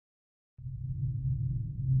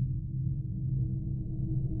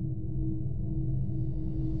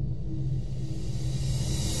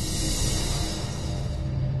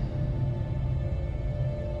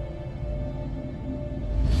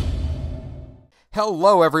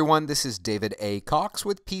Hello everyone, this is David A. Cox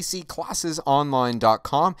with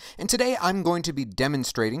PCClassesOnline.com, and today I'm going to be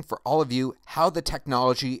demonstrating for all of you how the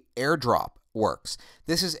technology AirDrop works.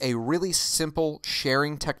 This is a really simple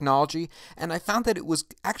sharing technology, and I found that it was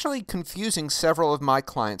actually confusing several of my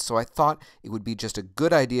clients, so I thought it would be just a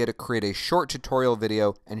good idea to create a short tutorial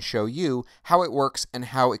video and show you how it works and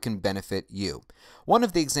how it can benefit you. One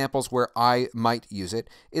of the examples where I might use it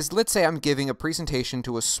is, let's say I'm giving a presentation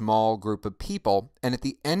to a small group of people, and at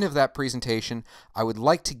the end of that presentation, I would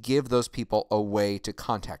like to give those people a way to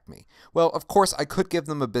contact me. Well, of course, I could give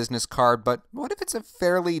them a business card, but what if it's a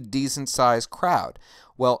fairly decent-sized crowd?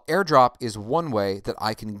 Well, AirDrop is one way that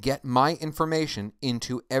I can get my information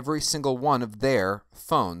into every single one of their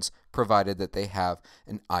phones, provided that they have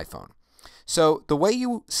an iPhone. So the way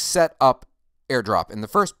you set up AirDrop in the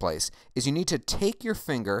first place is you need to take your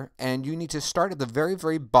finger and you need to start at the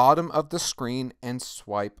very bottom of the screen and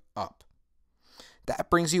swipe up. That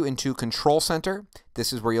brings you into Control Center.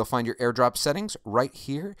 This is where you'll find your AirDrop settings right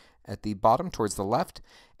here at the bottom towards the left.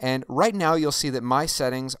 And right now you'll see that my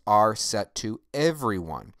settings are set to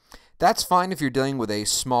everyone. That's fine if you're dealing with a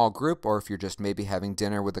small group or if you're just maybe having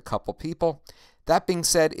dinner with a couple people. That being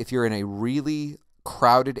said, if you're in a really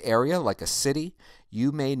crowded area like a city,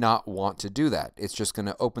 you may not want to do that. It's just going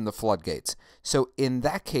to open the floodgates. So in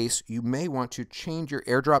that case, you may want to change your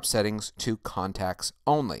AirDrop settings to contacts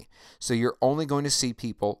only. So you're only going to see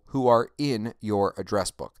people who are in your address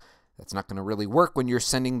book. That's not going to really work when you're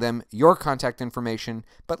sending them your contact information,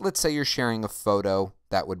 but let's say you're sharing a photo.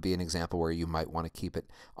 That would be an example where you might want to keep it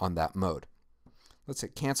on that mode. Let's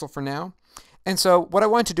hit cancel for now. And so what I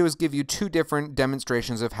want to do is give you two different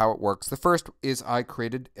demonstrations of how it works. The first is I'm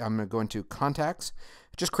going to go into contacts.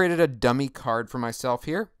 I just created a dummy card for myself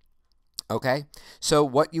here. Okay, so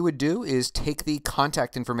what you would do is take the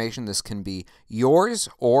contact information, this can be yours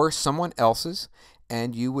or someone else's,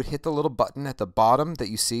 and you would hit the little button at the bottom that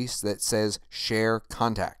you see that says Share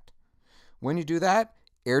Contact. When you do that,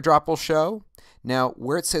 AirDrop will show. Now,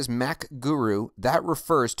 where it says Mac Guru, that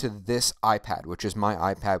refers to this iPad, which is my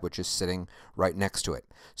iPad, which is sitting right next to it.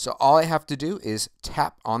 So all I have to do is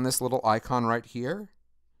tap on this little icon right here,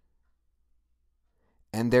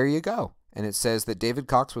 and there you go. And it says that David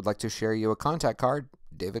Cox would like to share you a contact card.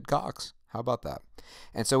 David Cox. How about that?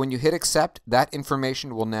 And so when you hit accept, that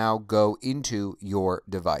information will now go into your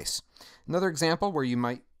device. Another example where you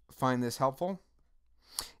might find this helpful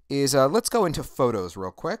is let's go into photos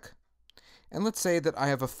real quick. And let's say that I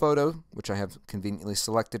have a photo, which I have conveniently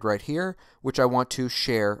selected right here, which I want to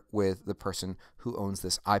share with the person who owns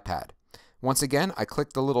this iPad. Once again, I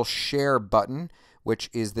click the little share button, which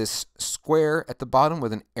is this square at the bottom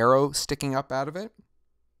with an arrow sticking up out of it.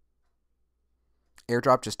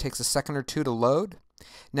 AirDrop just takes a second or two to load.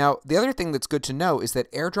 Now, the other thing that's good to know is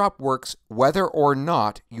that AirDrop works whether or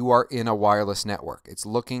not you are in a wireless network. It's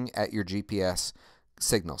looking at your GPS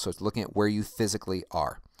signal, so it's looking at where you physically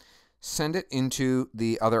are. Send it into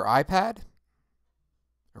the other iPad,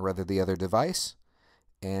 or rather the other device,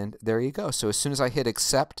 and there you go. So as soon as I hit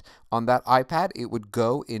accept on that iPad, it would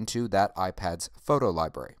go into that iPad's photo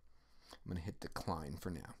library. I'm going to hit decline for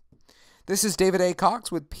now. This is David A.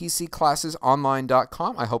 Cox with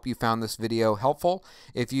PCClassesOnline.com. I hope you found this video helpful.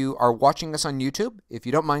 If you are watching us on YouTube, if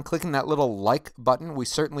you don't mind clicking that little like button, we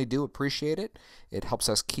certainly do appreciate it. It helps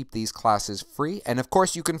us keep these classes free. And of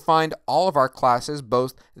course, you can find all of our classes,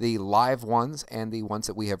 both the live ones and the ones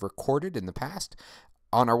that we have recorded in the past,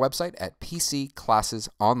 on our website at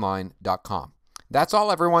PCClassesOnline.com. That's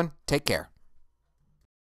all, everyone. Take care.